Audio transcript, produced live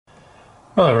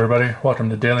Hello everybody, welcome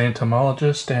to Daily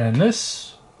Entomologist, and in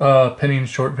this pinning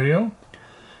short video, I'm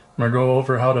going to go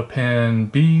over how to pin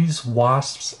bees,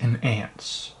 wasps, and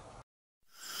ants.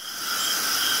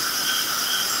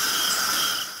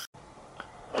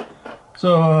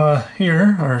 So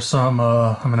here are some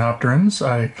Hymenopterans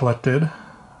I collected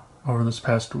over this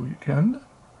past weekend.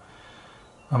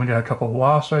 We got a couple of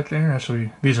wasps right there.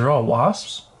 Actually, these are all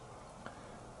wasps.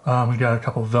 We got a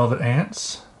couple of velvet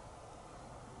ants.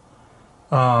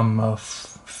 A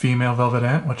female velvet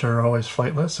ant, which are always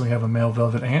flightless. We have a male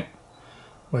velvet ant,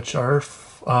 which are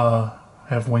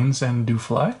have wings and do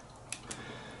fly.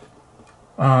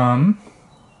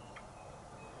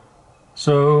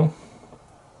 So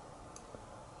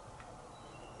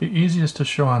the easiest to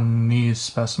show on these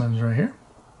specimens right here.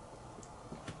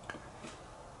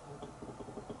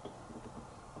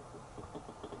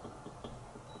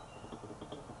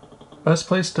 Best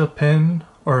place to pin,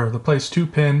 or the place to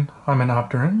pin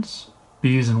Hymenopterans,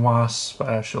 bees and wasps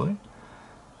actually,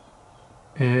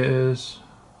 is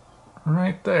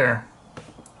right there.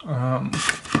 Go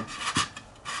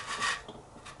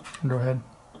ahead.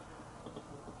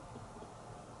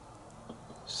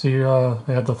 See,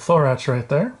 they have the thorax right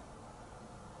there.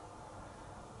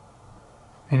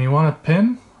 And you want to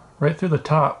pin right through the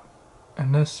top,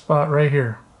 in this spot right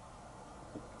here.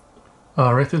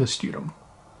 Right through the scutum.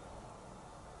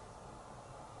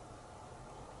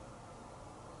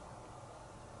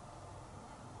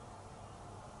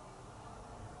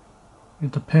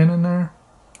 Get the pin in there.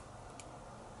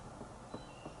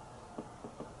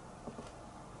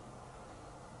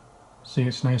 See,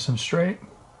 it's nice and straight.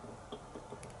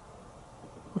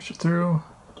 Push it through.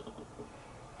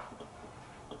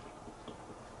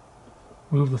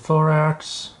 Move the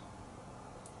thorax.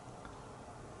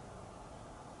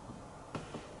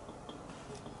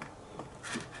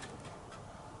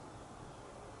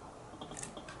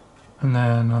 And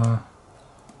then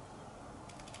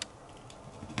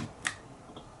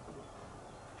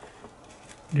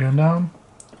get them down.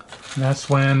 And that's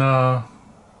when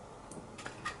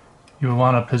you would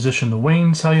want to position the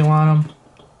wings how you want them.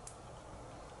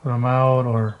 Put them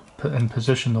out, and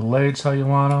position the legs how you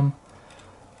want them.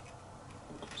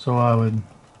 So I would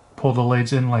pull the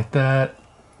legs in like that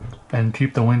and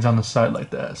keep the wings on the side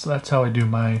like that. So that's how I do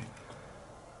my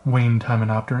winged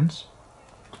Hymenopterans.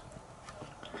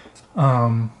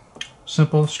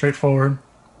 Simple, straightforward.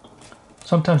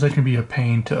 Sometimes they can be a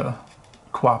pain to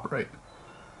cooperate,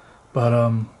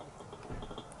 but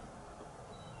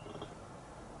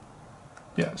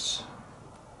yes.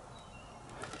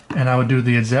 And I would do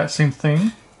the exact same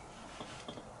thing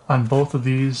on both of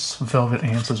these velvet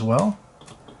ants as well.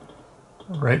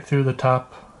 Right through the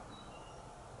top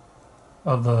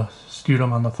of the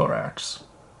scutum on the thorax.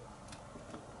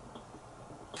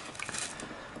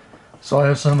 So I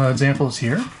have some examples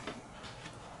here.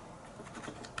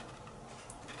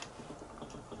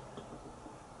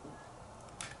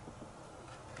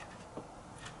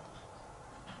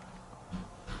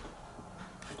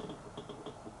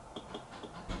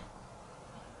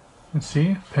 You can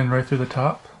see, pin right through the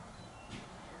top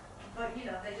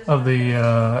of the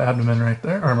abdomen right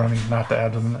there, or I mean not the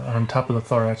abdomen, on top of the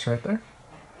thorax right there.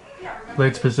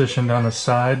 Legs positioned on the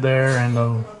side there and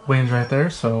the wings right there,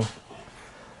 so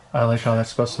I like how that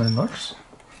specimen looks.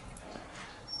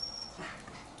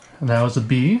 And that was a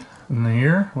bee. And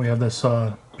here we have this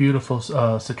beautiful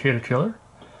cicada killer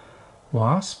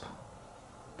wasp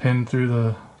pinned through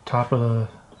the top of the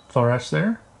thorax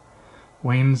there.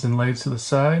 Wings and legs to the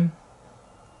side.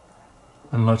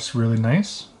 And looks really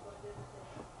nice.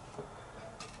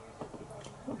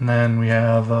 And then we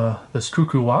have this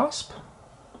cuckoo wasp,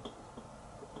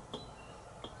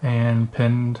 and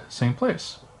pinned same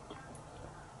place.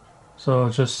 So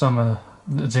just some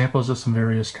examples of some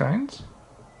various kinds.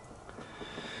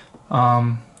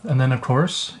 And then of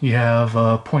course you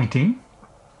have pointing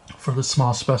for the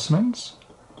small specimens,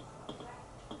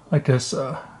 like this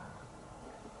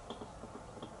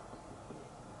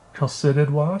chalcidid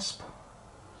wasp.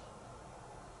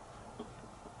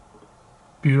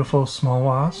 Beautiful small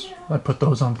wasp. I put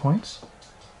those on points.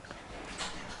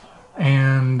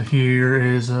 And here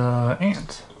is an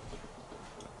ant.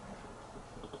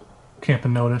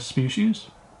 Camponotus species.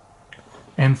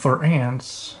 And for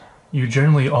ants, you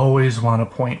generally always want to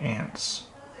point ants.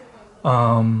 They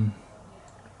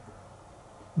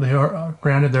are,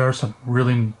 granted, there are some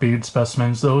really big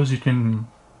specimens. Those you can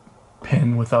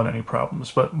pin without any problems.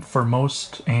 But for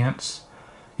most ants,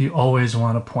 you always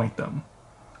want to point them.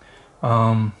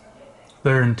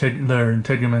 Their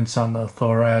integuments on the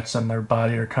thorax and their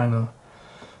body are kind of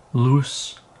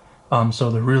loose,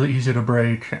 So they're really easy to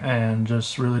break and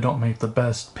just really don't make the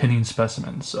best pinning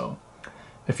specimens. So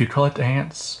if you collect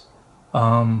ants,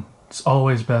 it's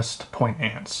always best to point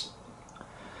ants.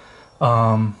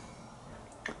 So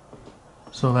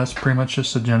that's pretty much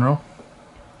just a general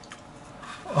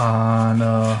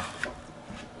on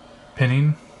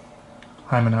pinning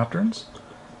Hymenopterans.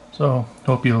 So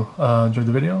hope you enjoyed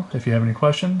the video. If you have any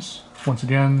questions, once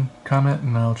again, comment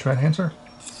and I'll try to answer.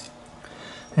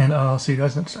 And I'll see you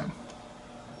guys next time.